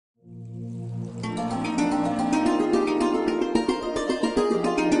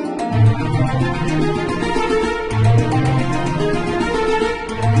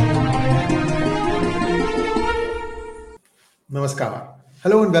Namaskar.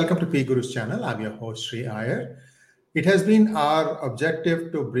 Hello and welcome to P Guru's channel. I'm your host Sri Iyer. It has been our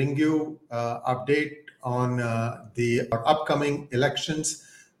objective to bring you update on the upcoming elections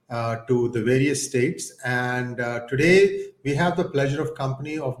to the various states. And today we have the pleasure of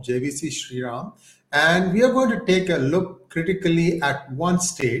company of JVC Sriram, and we are going to take a look critically at one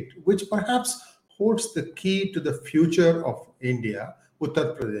state which perhaps holds the key to the future of India,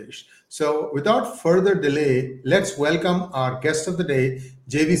 Uttar Pradesh. So without further delay, let's welcome our guest of the day,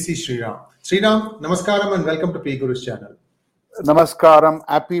 JVC Sriram. Sriram, namaskaram and welcome to P Guru's channel. Namaskaram,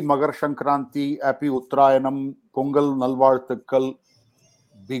 happy Magar Shankranti, happy Uttarayanam, Pongal Nalvarthukkal,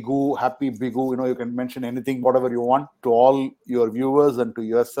 Bigu, happy Bigu. You can mention anything, whatever you want, to all your viewers and to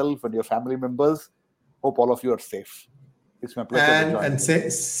yourself and your family members. Hope all of you are safe. It's my pleasure. And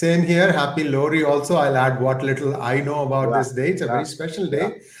same here. Happy Lohri also. I'll add what little I know about this day. It's a very special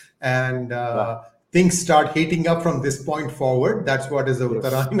day. And things start heating up from this point forward. That's what is the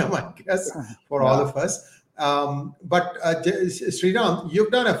Uttarayanam, I guess, for all of us. But Sriram,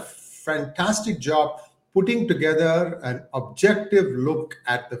 you've done a fantastic job putting together an objective look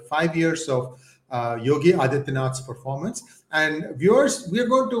at the 5 years of Yogi Adityanath's performance. And viewers, we are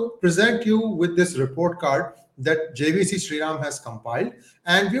going to present you with this report card that JVC Sriram has compiled.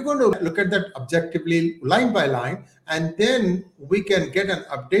 And we're going to look at that objectively line by line. And then we can get an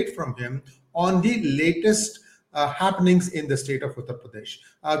update from him on the latest happenings in the state of Uttar Pradesh.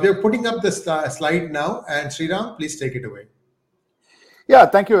 We're putting up the slide now. And Sriram, please take it away. Yeah,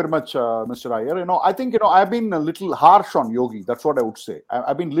 thank you very much, Mr. Iyer. I think, I've been a little harsh on Yogi. That's what I would say.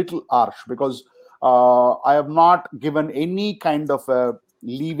 I've been a little harsh because I have not given any kind of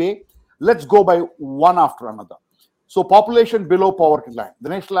leeway. Let's go by one after another. So population below poverty line. The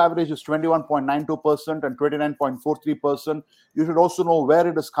national average is 21.92% and 29.43%. You should also know where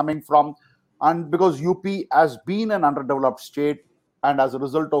it is coming from. And because UP has been an underdeveloped state, and as a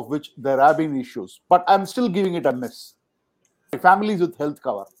result of which there have been issues. But I'm still giving it a miss. Families with health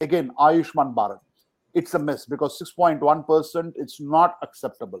cover. Again, Ayushman Bharat. It's a miss because 6.1%, it's not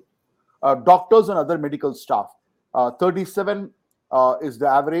acceptable. Doctors and other medical staff. 37 is the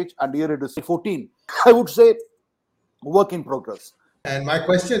average, and here it is 14. I would say work in progress. And my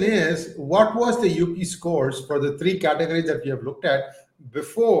question is, what was the UP scores for the three categories that we have looked at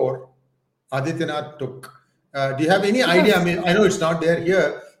before Adityanath took? Do you have any idea? I mean, I know it's not there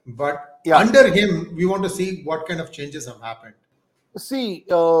here, but under him, we want to see what kind of changes have happened. See,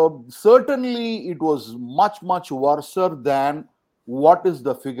 certainly it was much, much worse than what is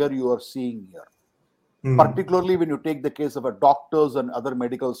the figure you are seeing here. Particularly when you take the case of doctors and other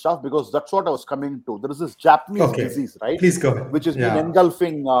medical staff, because that's what I was coming to. There is this Japanese disease, right? Please go ahead. Which has been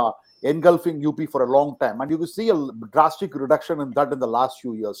engulfing UP for a long time. And you will see a drastic reduction in that in the last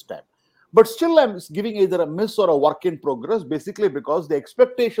few years' time. But still, I'm giving either a miss or a work in progress, basically because the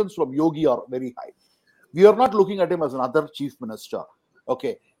expectations from Yogi are very high. We are not looking at him as another chief minister,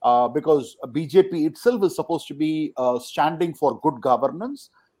 because BJP itself is supposed to be standing for good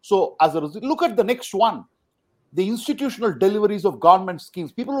governance. So as a result, look at the next one, the institutional deliveries of government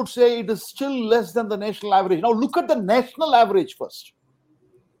schemes. People would say it is still less than the national average. Now look at the national average first.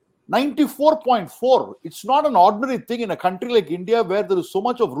 94.4. It's not an ordinary thing in a country like India where there is so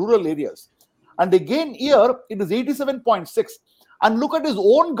much of rural areas. And again here, it is 87.6. And look at his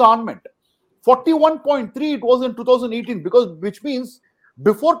own government. 41.3 it was in 2018, which means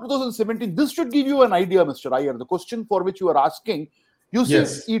before 2017, this should give you an idea, Mr. Iyer. The question for which you are asking, you see,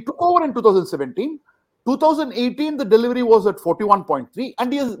 he took over in 2017. 2018, the delivery was at 41.3,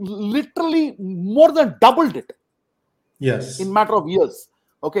 and he has literally more than doubled it. Yes. In matter of years.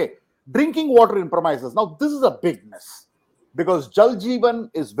 Drinking water in premises. Now, this is a big mess because Jal Jeevan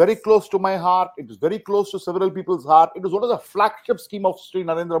is very close to my heart. It is very close to several people's heart. It is one of the flagship scheme of Sri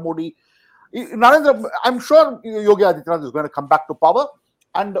Narendra Modi. I'm sure Yogi Adityanath is going to come back to power.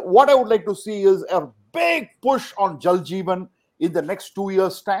 And what I would like to see is a big push on Jal Jeevan in the next 2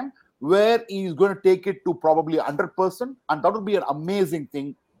 years' time, where he is going to take it to probably 100%. And that would be an amazing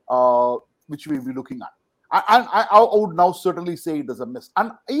thing, which we'll be looking at. I would now certainly say it is a miss.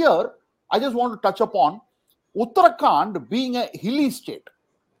 And here, I just want to touch upon Uttarakhand being a hilly state.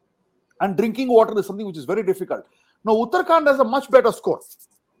 And drinking water is something which is very difficult. Now, Uttarakhand has a much better score.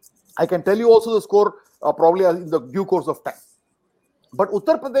 I can tell you also the score probably in the due course of time. But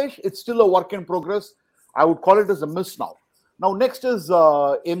Uttar Pradesh, it's still a work in progress. I would call it as a miss now. Now, next is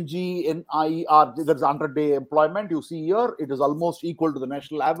MGNIER. There's 100-day employment. You see here, it is almost equal to the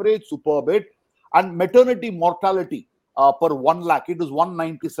national average, superb it. And maternity mortality per 1 lakh. It is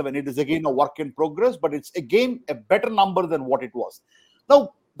 197. It is again a work in progress, but it's again a better number than what it was.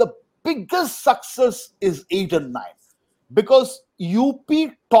 Now, the biggest success is 8 and 9 because UP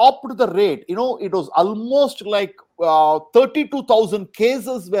topped the rate. It was almost like 32,000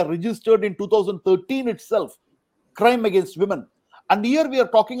 cases were registered in 2013 itself, crime against women. And here we are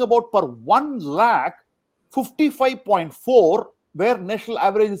talking about per 1 lakh, 55.4, where national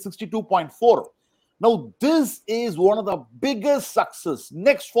average is 62.4. Now, this is one of the biggest success.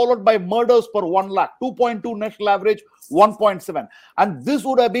 Next, followed by murders per 1 lakh, 2.2 national average, 1.7. And this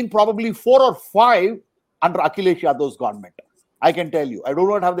would have been probably 4 or 5 under Akhilesh Yadav's government. I can tell you. I do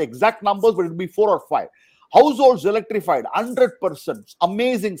not have the exact numbers, but it will be 4 or 5. Households electrified, 100%.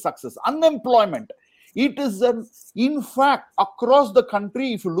 Amazing success. Unemployment. It is in fact, across the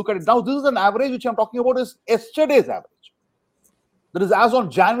country, if you look at it now, this is an average which I'm talking about is yesterday's average. That is as on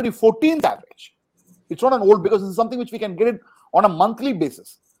January 14th average. It's not an old, because this is something which we can get it on a monthly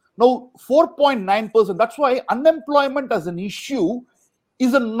basis. Now, 4.9%. That's why unemployment as an issue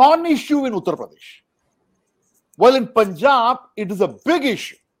is a non-issue in Uttar Pradesh. While in Punjab, it is a big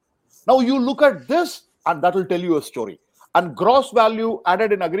issue. Now, you look at this, and that will tell you a story. And gross value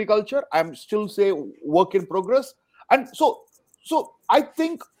added in agriculture, I'm still say work in progress. And so I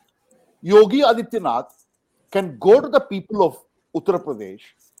think Yogi Adityanath can go to the people of Uttar Pradesh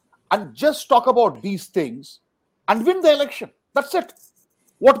and just talk about these things and win the election. That's it.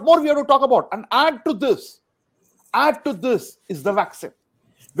 What more we have to talk about? And add to this is the vaccine.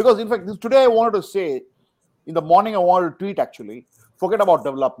 Because in fact, today I wanted to say, in the morning I wanted to tweet actually, forget about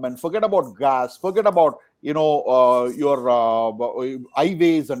development, forget about gas, forget about, your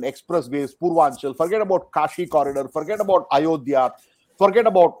highways and expressways, Purvanchal, forget about Kashi corridor, forget about Ayodhya, forget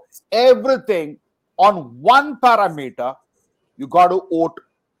about everything. On one parameter, you got to vote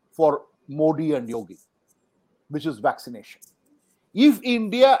for Modi and Yogi, which is vaccination. If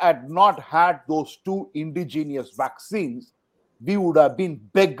India had not had those 2 indigenous vaccines, we would have been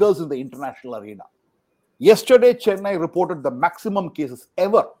beggars in the international arena. Yesterday, Chennai reported the maximum cases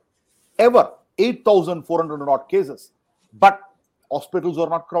ever, 8,400 odd cases. But hospitals are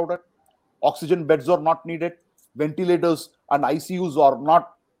not crowded, oxygen beds are not needed, ventilators and ICUs are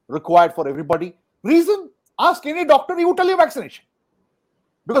not required for everybody. Reason? Ask any doctor, he will tell you vaccination.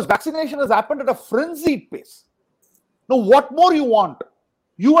 Because vaccination has happened at a frenzied pace. Now, what more you want?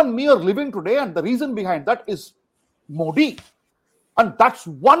 You and me are living today, and the reason behind that is Modi. And that's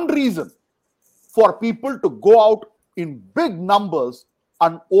one reason for people to go out in big numbers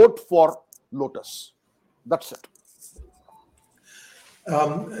and vote for Lotus. That's it.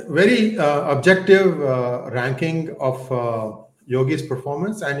 Very objective ranking of Yogi's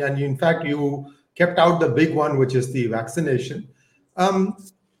performance. And in fact, you kept out the big one, which is the vaccination.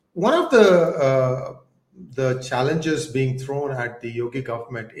 One of the challenges being thrown at the Yogi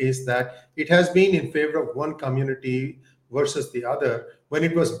government is that it has been in favor of one community versus the other. When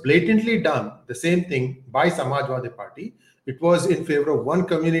it was blatantly done, the same thing by Samajwadi Party, it was in favor of one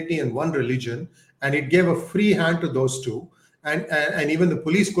community and one religion, and it gave a free hand to those two, and even the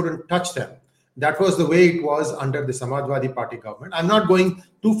police couldn't touch them. That was the way it was under the Samajwadi Party government. I'm not going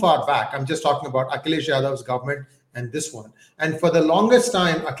too far back. I'm just talking about Akhilesh Yadav's government and this one. And for the longest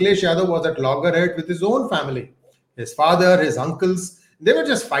time, Akhilesh Yadav was at loggerhead with his own family. His father, his uncles, they were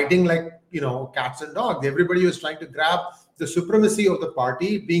just fighting like, cats and dogs. Everybody was trying to grab the supremacy of the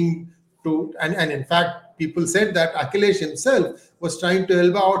party, and in fact, people said that Akhilesh himself was trying to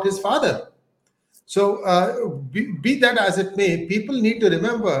elbow out his father. So be that as it may, people need to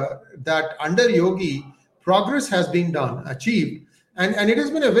remember that under Yogi, progress has been achieved, and it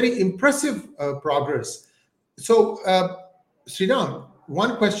has been a very impressive progress. So, Sriram,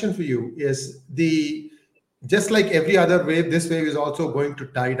 one question for you is just like every other wave, this wave is also going to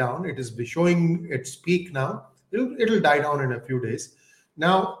die down. It is showing its peak now. It'll die down in a few days.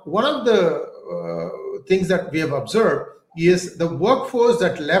 Now, one of the things that we have observed is the workforce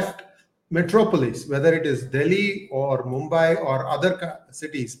that left metropolis, whether it is Delhi or Mumbai or other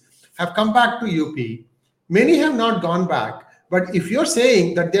cities, have come back to UP. Many have not gone back. But if you're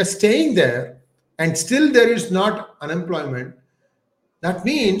saying that they're staying there and still there is not unemployment, that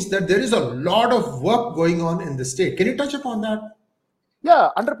means that there is a lot of work going on in the state. Can you touch upon that? Yeah,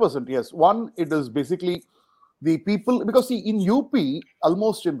 100%. Yes. One, it is basically the people, because see, in UP,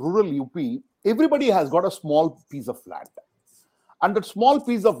 almost in rural UP, everybody has got a small piece of land. And that small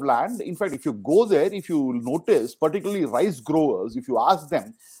piece of land, in fact, if you go there, if you notice, particularly rice growers, if you ask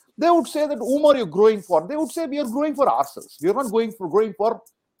them, they would say that, whom are you growing for? They would say, we are growing for ourselves. We are not growing for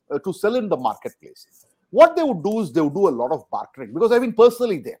to sell in the marketplace. What they would do is they would do a lot of bartering, because I've been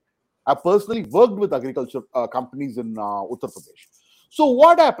personally there. I personally worked with agriculture companies in Uttar Pradesh. So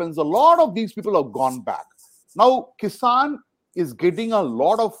what happens? A lot of these people have gone back. Now, Kisan is getting a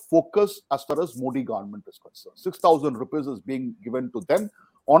lot of focus as far as Modi government is concerned. 6,000 rupees is being given to them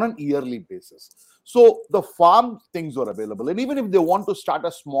on an yearly basis. So the farm things are available. And even if they want to start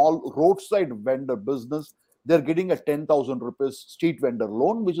a small roadside vendor business, they're getting a 10,000 rupees street vendor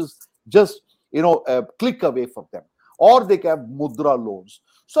loan, which is just, a click away from them. Or they can have mudra loans.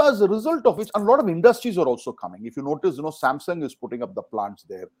 So as a result of which, a lot of industries are also coming. If you notice, Samsung is putting up the plants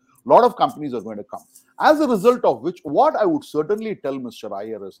there. A lot of companies are going to come. As a result of which, what I would certainly tell Mr.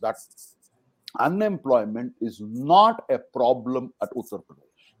 Iyer is that unemployment is not a problem at Uttar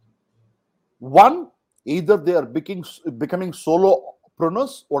Pradesh. One, either they are becoming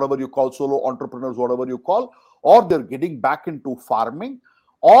solopreneurs, whatever you call, solo entrepreneurs, whatever you call, or they're getting back into farming,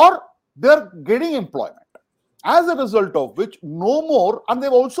 or they're getting employment. As a result of which, no more, and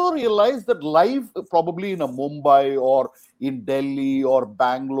they've also realized that life probably in a Mumbai or in Delhi or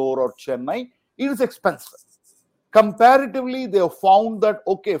Bangalore or Chennai, it is expensive. Comparatively, they have found that,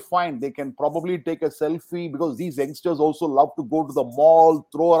 okay, fine, they can probably take a selfie because these youngsters also love to go to the mall,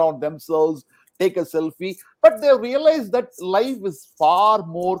 throw around themselves, take a selfie. But they realize that life is far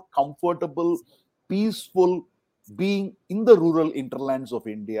more comfortable, peaceful, being in the rural hinterlands of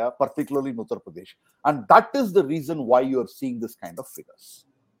India, particularly in Uttar Pradesh. And that is the reason why you are seeing this kind of figures.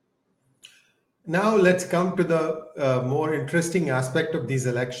 Now let's come to the more interesting aspect of these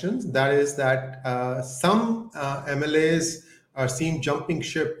elections. That is that some MLAs are seen jumping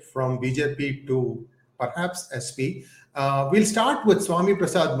ship from BJP to perhaps SP. We'll start with Swami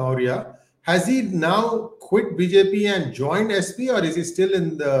Prasad Maurya. Has he now quit BJP and joined SP, or is he still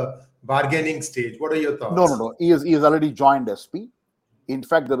in the bargaining stage? What are your thoughts? No. He has already joined SP. In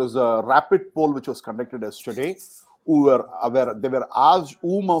fact, there is a rapid poll which was conducted yesterday. They were asked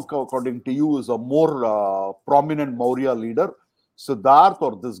whom, according to you, is a more prominent Maurya leader, Siddharth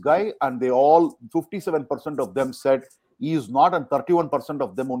or this guy, and they all, 57% of them said he is not, and 31%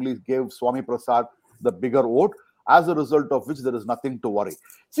 of them only gave Swami Prasad the bigger vote. As a result of which, there is nothing to worry.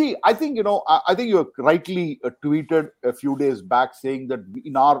 See, I think you rightly tweeted a few days back saying that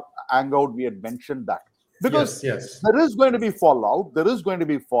in our hangout we had mentioned that. Because yes. There is going to be fallout. There is going to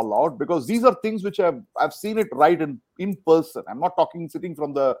be fallout because these are things which I've seen it right in person. I'm not talking sitting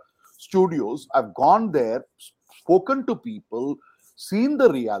from the studios. I've gone there, spoken to people, seen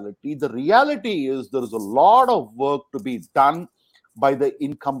the reality. The reality is there is a lot of work to be done by the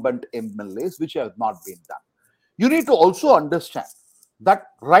incumbent MLAs, which has not been done. You need to also understand that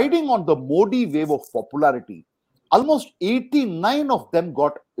riding on the Modi wave of popularity, almost 89 of them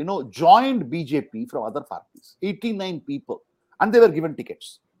joined BJP from other parties. 89 people. And they were given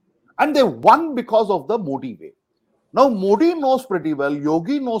tickets. And they won because of the Modi wave. Now, Modi knows pretty well,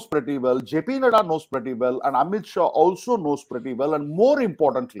 Yogi knows pretty well, JP Nadda knows pretty well, and Amit Shah also knows pretty well. And more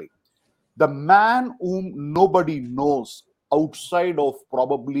importantly, the man whom nobody knows outside of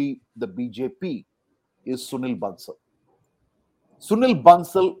probably the BJP is Sunil Bansal. Sunil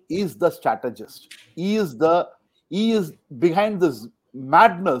Bansal is the strategist. He is behind this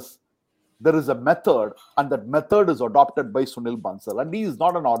madness. There is a method, and that method is adopted by Sunil Bansal. And he is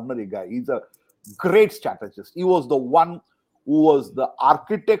not an ordinary guy. He's a great strategist. He was the one who was the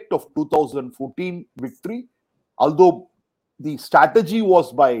architect of 2014 victory, although the strategy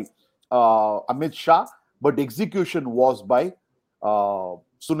was by Amit Shah, but execution was by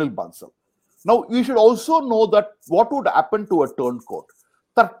Sunil Bansal. Now, we should also know that what would happen to a turncoat.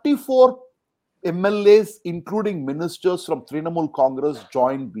 34 MLAs, including ministers from Trinamool Congress,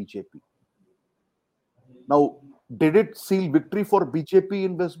 joined BJP. Now, did it seal victory for BJP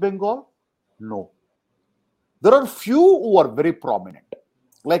in West Bengal? No. There are few who are very prominent,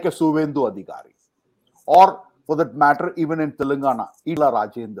 like a Suvendu Adhikari, or for that matter, even in Telangana, Ila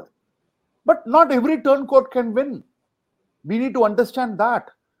Rajendra. But not every turncoat can win. We need to understand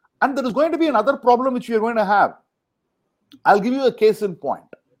that. And there is going to be another problem which we are going to have. I'll give you a case in point.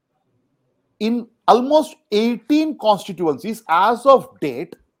 In almost 18 constituencies, as of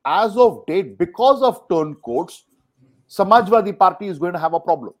date, because of turncoats, Samajwadi Party is going to have a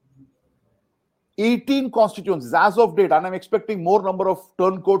problem. 18 constituencies as of date, and I'm expecting more number of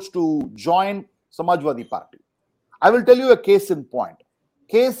turncoats to join Samajwadi Party. I will tell you a case in point.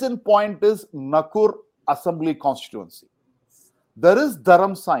 Case in point is Nakur Assembly constituency. There is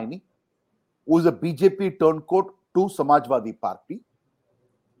Dharam Saini, who is a BJP turncoat to Samajwadi Party.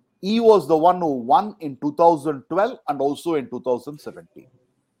 He was the one who won in 2012 and also in 2017.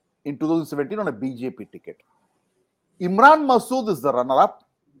 In 2017 on a BJP ticket. Imran Masood is the runner-up.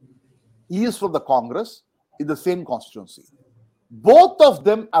 He is from the Congress in the same constituency. Both of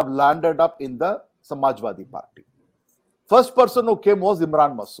them have landed up in the Samajwadi Party. First person who came was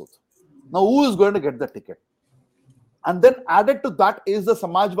Imran Masood. Now, who is going to get the ticket? And then added to that is the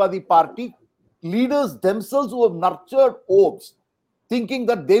Samajwadi Party leaders themselves who have nurtured hopes, thinking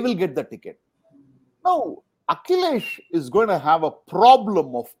that they will get the ticket. Now, Akhilesh is going to have a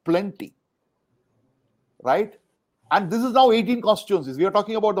problem of plenty, right? And this is now 18 constituencies. We are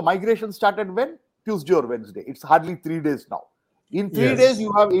talking about the migration started when? Tuesday or Wednesday. It's hardly 3 days now. In 3 days,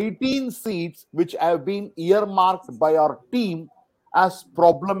 you have 18 seats which have been earmarked by our team as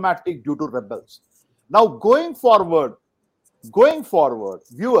problematic due to rebels. Now, going forward,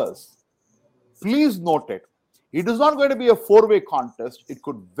 viewers, please note it. It is not going to be a 4-way contest. It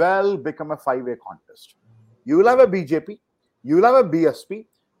could well become a 5-way contest. You will have a BJP, you will have a BSP,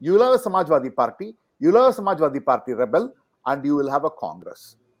 you will have a Samajwadi Party, you will have a Samajwadi Party rebel, and you will have a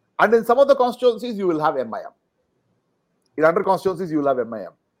Congress. And in some of the constituencies, you will have MIM. In other constituencies, you will have MIM.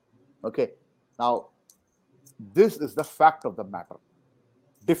 Okay. Now, this is the fact of the matter.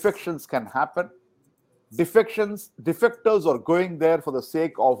 Defections can happen. Defectors are going there for the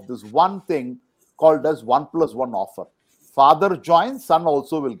sake of this one thing called as 1+1 offer. Father joins, son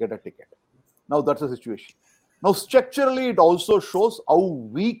also will get a ticket. Now, that's the situation. Now, structurally, it also shows how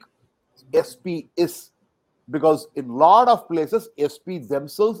weak SP is. Because in a lot of places, SP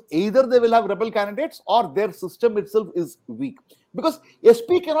themselves, either they will have rebel candidates or their system itself is weak. Because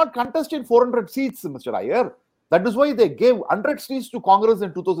SP cannot contest in 400 seats, Mr. Iyer. That is why they gave 100 seats to Congress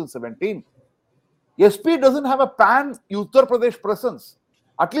in 2017. SP doesn't have a pan Uttar Pradesh presence.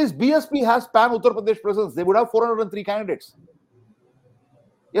 At least BSP has pan Uttar Pradesh presence. They would have 403 candidates.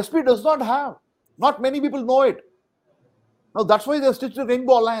 SP does not have. Not many people know it. Now, that's why they stitched the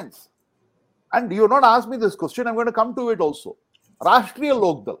Rainbow Alliance. And you not asked me this question, I'm going to come to it also. Rashtriya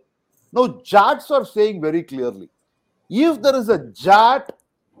Lokdal. Now, Jats are saying very clearly, if there is a Jat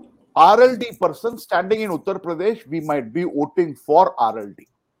RLD person standing in Uttar Pradesh, we might be voting for RLD.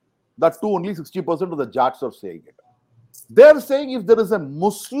 That too, only 60% of the Jats are saying it. They're saying if there is a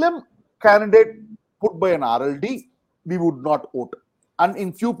Muslim candidate put by an RLD, we would not vote. And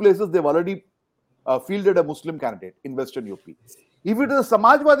in few places, they've already fielded a Muslim candidate in Western UP. If it is a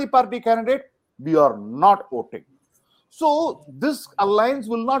Samajwadi Party candidate, we are not voting. So this alliance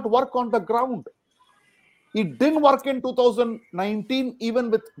will not work on the ground. It didn't work in 2019, even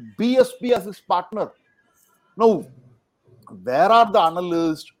with BSP as its partner. Now, where are the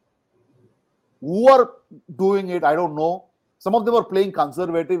analysts who are doing it? I don't know. Some of them are playing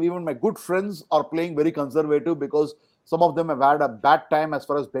conservative. Even my good friends are playing very conservative because some of them have had a bad time as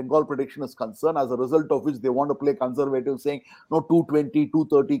far as Bengal prediction is concerned, as a result of which they want to play conservative, saying no 220,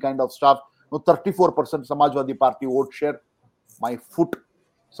 230 kind of stuff. No 34% Samajwadi Party vote share. My foot,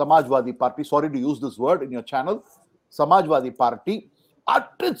 Samajwadi Party, sorry to use this word in your channel, Samajwadi Party,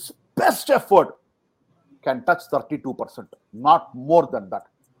 at its best effort, can touch 32%, not more than that.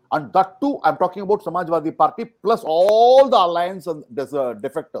 And that too, I'm talking about Samajwadi Party plus all the alliance and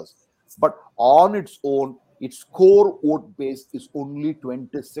defectors. But on its own, its core vote base is only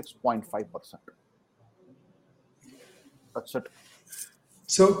 26.5%. That's it.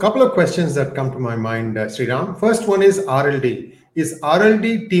 So a couple of questions that come to my mind, Sriram. First one is RLD. Is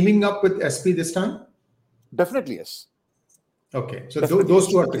RLD teaming up with SP this time? Definitely, yes. Okay, so those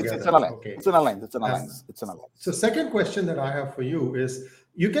two are together. It's an alliance. Okay. It's an alliance. It's an alliance. It's an alliance. So second question that I have for you is,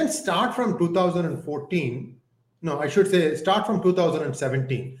 you can start from 2014. No, I should say start from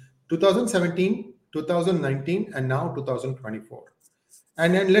 2017. 2017, 2019, and now 2024.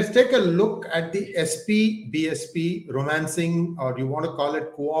 And then let's take a look at the SP, BSP romancing, or you want to call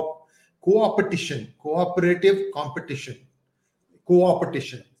it coopetition, cooperative competition,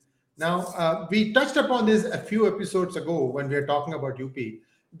 coopetition. Now, we touched upon this a few episodes ago when we were talking about UP.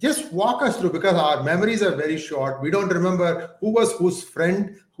 Just walk us through, because our memories are very short. We don't remember who was whose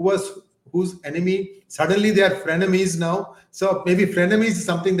friend, who was whose enemy. Suddenly they are frenemies now. So maybe frenemies is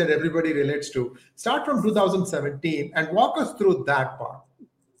something that everybody relates to. Start from 2017 and walk us through that part.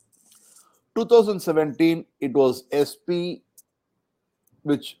 2017, it was SP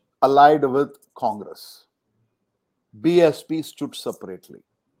which allied with Congress. BSP stood separately.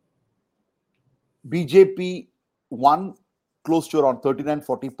 BJP won close to around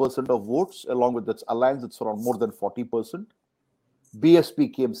 39-40% of votes. Along with its alliance, it's around more than 40%.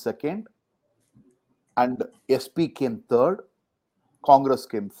 BSP came second, and SP came third. Congress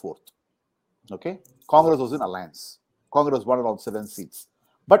came fourth. Okay, Congress was in alliance. Congress won around 7 seats,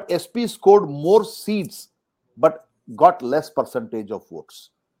 but SP scored more seats, but got less percentage of votes.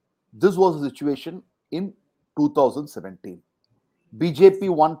 This was the situation in 2017. BJP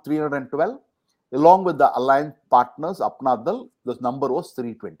won 312, along with the alliance partners, Apna Dal, the number was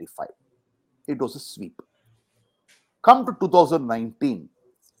 325. It was a sweep. Come to 2019,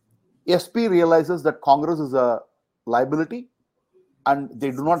 SP realizes that Congress is a liability and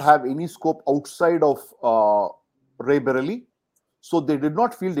they do not have any scope outside of Raebareli. So they did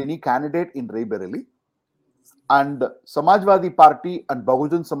not field any candidate in Raebareli. And Samajwadi Party and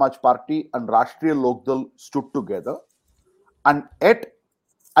Bahujan Samaj Party and Rashtriya Lokdal stood together. And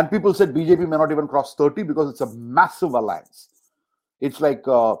people said BJP may not even cross 30 because it's a massive alliance. It's like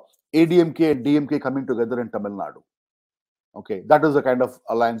ADMK and DMK coming together in Tamil Nadu. Okay, that is the kind of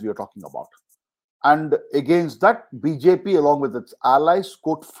alliance we are talking about. And against that, BJP, along with its allies,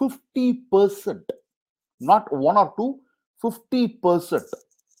 scored 50%, not 1 or 2, 50%.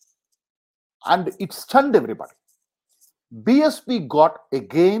 And it stunned everybody. BSP got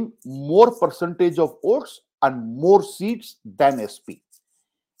again more percentage of votes and more seats than SP.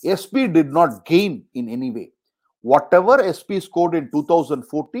 SP did not gain in any way. Whatever SP scored in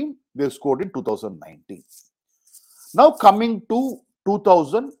 2014, they scored in 2019. Now coming to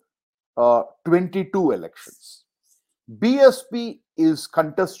 2022 elections. BSP is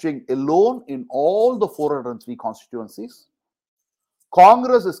contesting alone in all the 403 constituencies.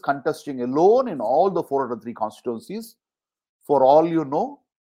 Congress is contesting alone in all the 403 constituencies. For all you know,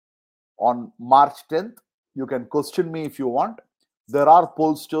 on March 10th, you can question me if you want. There are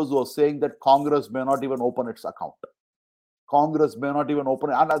pollsters who are saying that Congress may not even open its account. Congress may not even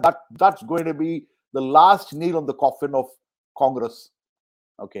open it. And that's going to be the last nail on the coffin of Congress.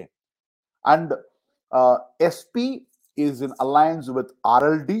 Okay. And SP is in alliance with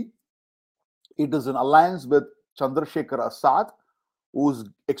RLD. It is in alliance with Chandrasekhar Azad, who is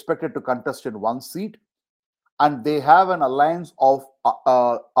expected to contest in 1 seat. And they have an alliance of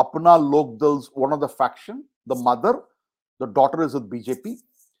Apna Lokdal's one of the faction, the mother, the daughter is with BJP.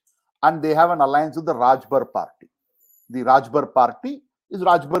 And they have an alliance with the Rajbar Party. The Rajbar Party is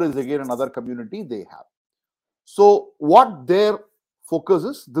again another community they have. So what their focus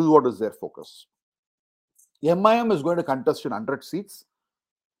is, this is what is their focus. MIM is going to contest in 100 seats.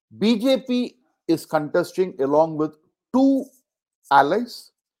 BJP is contesting along with 2 allies.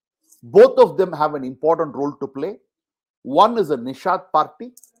 Both of them have an important role to play. One is the Nishad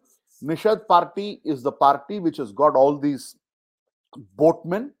Party. Nishad Party is the party which has got all these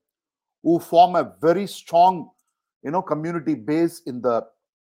boatmen who form a very strong, community base in the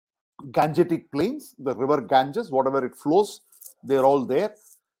Gangetic plains, the river Ganges, whatever it flows, they're all there.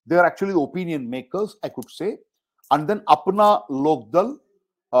 They're actually opinion makers, I could say. And then Apna Lokdal,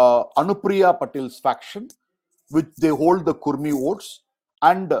 Anupriya Patel's faction, which they hold the Kurmi votes,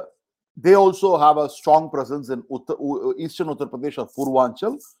 and they also have a strong presence in Eastern Uttar Pradesh or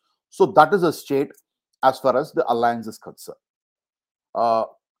Purvanchal. So that is a state as far as the alliance is concerned.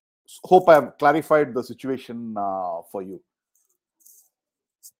 Hope I have clarified the situation for you.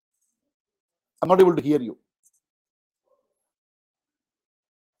 I'm not able to hear you.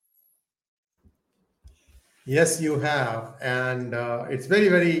 Yes, you have. And it's very,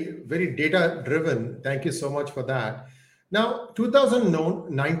 very, very data driven. Thank you so much for that. Now,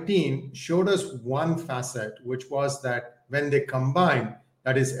 2019 showed us one facet, which was that when they combine,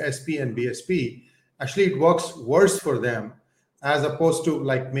 that is SP and BSP, actually it works worse for them as opposed to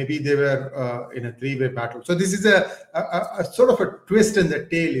like maybe they were in a 3-way battle. So this is a sort of a twist in the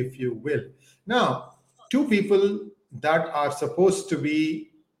tail, if you will. Now, 2 people that are supposed to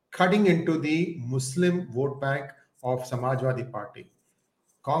be cutting into the Muslim vote bank of Samajwadi Party,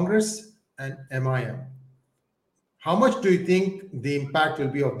 Congress and MIM. How much do you think the impact will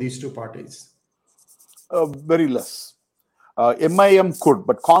be of these 2 parties? Very less. MIM could,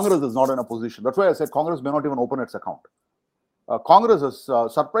 but Congress is not in a position. That's why I said Congress may not even open its account. Congress has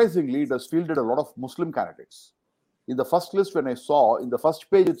surprisingly has fielded a lot of Muslim candidates. In the first list, when I saw, in the first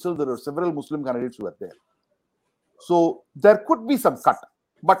page itself, there are several Muslim candidates who are there. So there could be some cut,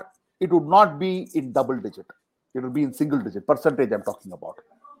 but it would not be in double digit. It would be in single digit percentage I'm talking about.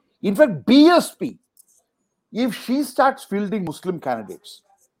 In fact, BSP, if she starts fielding Muslim candidates,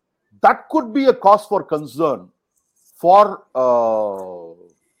 that could be a cause for concern for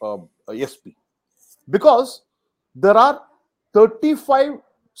SP. Because there are 35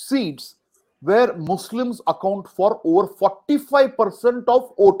 seats where Muslims account for over 45%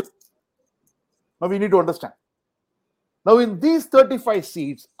 of vote. Now we need to understand. Now in these 35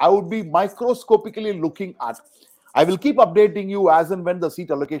 seats, I would be microscopically looking at, I will keep updating you as and when the seat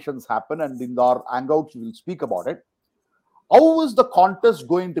allocations happen, and in our hangouts we will speak about it. How is the contest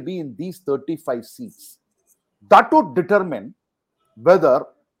going to be in these 35 seats? That would determine whether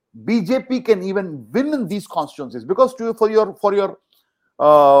BJP can even win in these constituencies. Because for your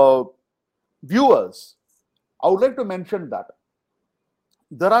viewers, I would like to mention that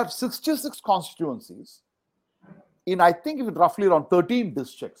there are 66 constituencies in, I think, roughly around 13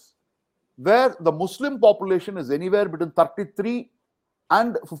 districts, where the Muslim population is anywhere between 33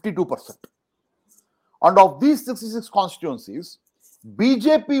 and 52%. And of these 66 constituencies,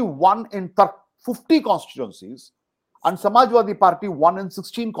 BJP won in 50 constituencies and Samajwadi Party won in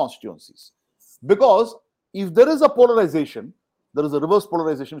 16 constituencies. Because if there is a polarization, there is a reverse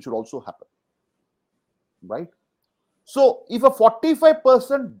polarization which should also happen. Right? So if a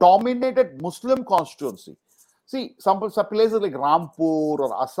 45% dominated Muslim constituency, see, some places like Rampur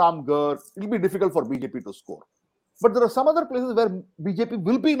or Assamgarh, it will be difficult for BJP to score. But there are some other places where BJP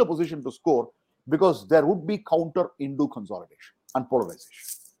will be in a position to score because there would be counter-Hindu consolidation and polarization.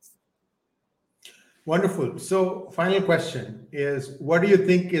 Wonderful. So, final question is, what do you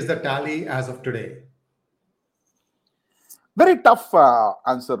think is the tally as of today? Very tough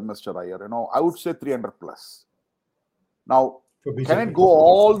answer, Mr. Iyer. I would say 300 plus. Now, can it go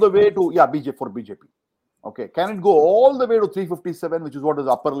all the way to, for BJP. Okay. Can it go all the way to 357, which is what is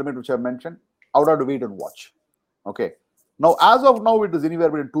the upper limit, which I mentioned? I would have to wait and watch. Okay. Now, as of now, it is anywhere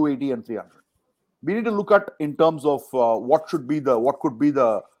between 280 and 300. We need to look at in terms of what could be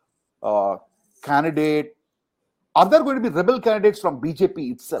the candidate. Are there going to be rebel candidates from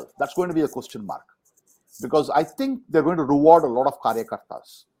BJP itself? That's going to be a question mark. Because I think they're going to reward a lot of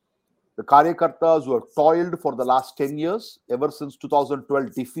Karyakartas. The Karyakartas who have toiled for the last 10 years, ever since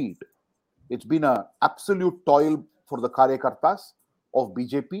 2012 defeat. It's been an absolute toil for the Karyakartas of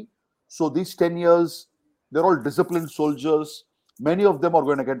BJP. So these 10 years, they're all disciplined soldiers. Many of them are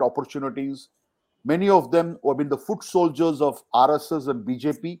going to get opportunities. Many of them who have been the foot soldiers of RSS and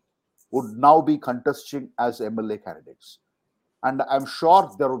BJP would now be contesting as MLA candidates. And I'm sure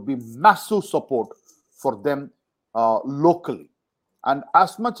there would be massive support for them locally. And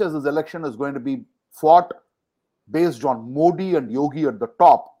as much as this election is going to be fought based on Modi and Yogi at the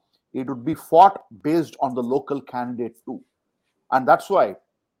top, it would be fought based on the local candidate too. And that's why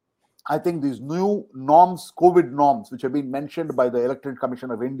I think these new norms, COVID norms, which have been mentioned by the Electoral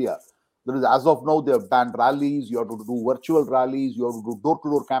Commission of India, there is, as of now, they have banned rallies, you have to do virtual rallies, you have to do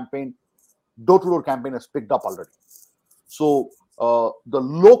door-to-door campaign. Door-to-door campaign has picked up already. So the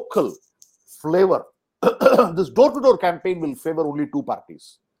local flavor, this door-to-door campaign will favor only two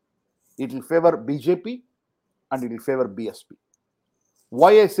parties. It will favor BJP and it will favor BSP.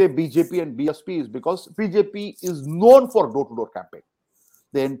 Why I say BJP and BSP is because BJP is known for door-to-door campaign.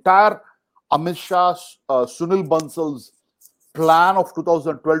 The entire Amit Shah, Sunil Bansal's plan of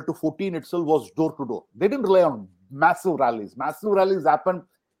 2012 to 14 itself was door-to-door. They didn't rely on massive rallies. Massive rallies happened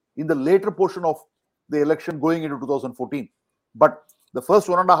in the later portion of the election going into 2014. But the first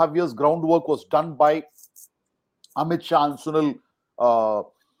 1.5 years groundwork was done by Amit Shah and Sunil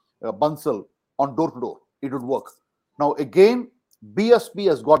Bansal on door-to-door. It would work. Now again, BSP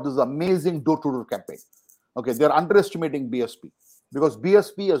has got this amazing door-to-door campaign. Okay, they're underestimating BSP because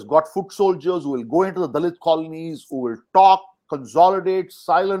BSP has got foot soldiers who will go into the Dalit colonies, who will talk, consolidate,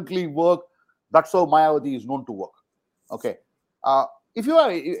 silently work. That's how Mayawati is known to work. Okay. If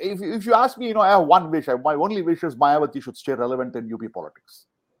you ask me, I have one wish. My only wish is Mayawati should stay relevant in UP politics.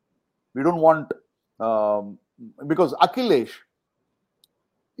 We don't want, because Akhilesh,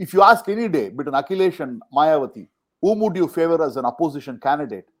 if you ask any day between Akhilesh and Mayawati, whom would you favor as an opposition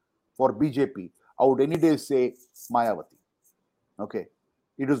candidate for BJP? I would any day say Mayawati. Okay.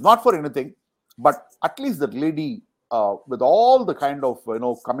 It is not for anything, but at least that lady, with all the kind of,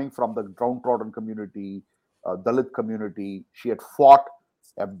 coming from the downtrodden community, Dalit community, she had fought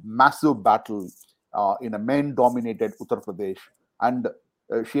a massive battle in a men-dominated Uttar Pradesh, and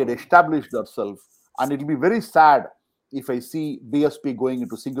she had established herself. And it will be very sad if I see BSP going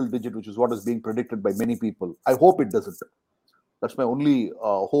into single digit, which is what is being predicted by many people. I hope it doesn't. That's my only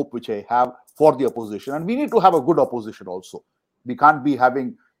hope which I have for the opposition. And we need to have a good opposition also. We can't be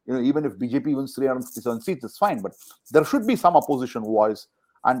having, even if BJP wins 357 seats, it's fine. But there should be some opposition voice.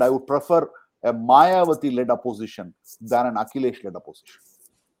 And I would prefer a Mayawati-led opposition than an Akhilesh-led opposition.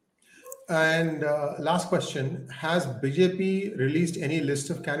 And last question, has BJP released any list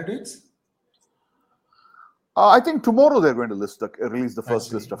of candidates? I think tomorrow they're going to release the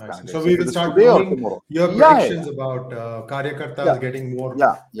first list of candidates. So we will start knowing your predictions about Karyakartas getting more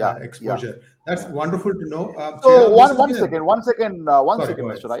exposure. That's wonderful to know. So one second,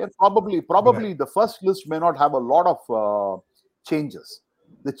 Mr. Iyer. Probably the first list may not have a lot of changes.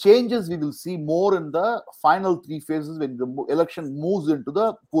 The changes we will see more in the final three phases when the election moves into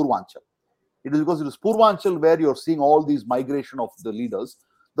the Purvanchal. It is because it is Purvanchal where you're seeing all these migration of the leaders.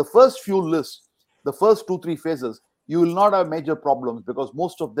 The first few lists, the first 2-3 phases, you will not have major problems because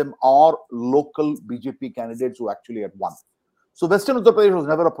most of them are local BJP candidates who actually had won. So Western Uttar Pradesh was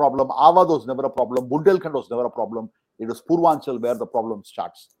never a problem. Awadh was never a problem. Bundelkhand was never a problem. It was Purvanchal where the problem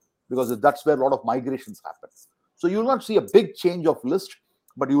starts because that's where a lot of migrations happen. So you will not see a big change of list,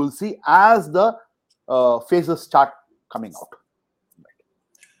 but you will see as the phases start coming out.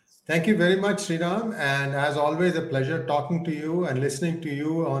 Thank you very much, Sriram. And as always, a pleasure talking to you and listening to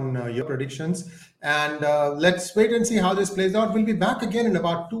you on your predictions. And let's wait and see how this plays out. We'll be back again in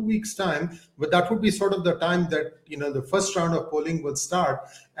about 2 weeks' time, but that would be sort of the time that the first round of polling will start.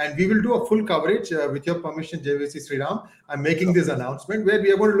 And we will do a full coverage with your permission, JVC Sriram. I'm making this announcement where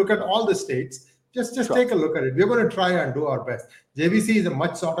we are going to look at all the states. Just take a look at it. We're going to try and do our best. JVC is a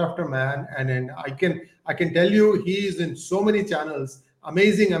much sought after man, and I can tell you he is in so many channels.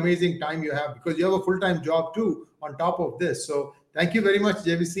 Amazing time you have because you have a full-time job too on top of this. So thank you very much,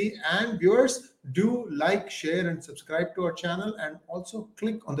 JVC. And viewers, do like, share, and subscribe to our channel, and also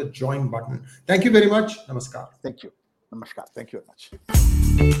click on the join button. Thank you very much. Namaskar. Thank you. Namaskar. Thank you very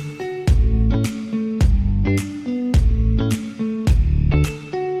much.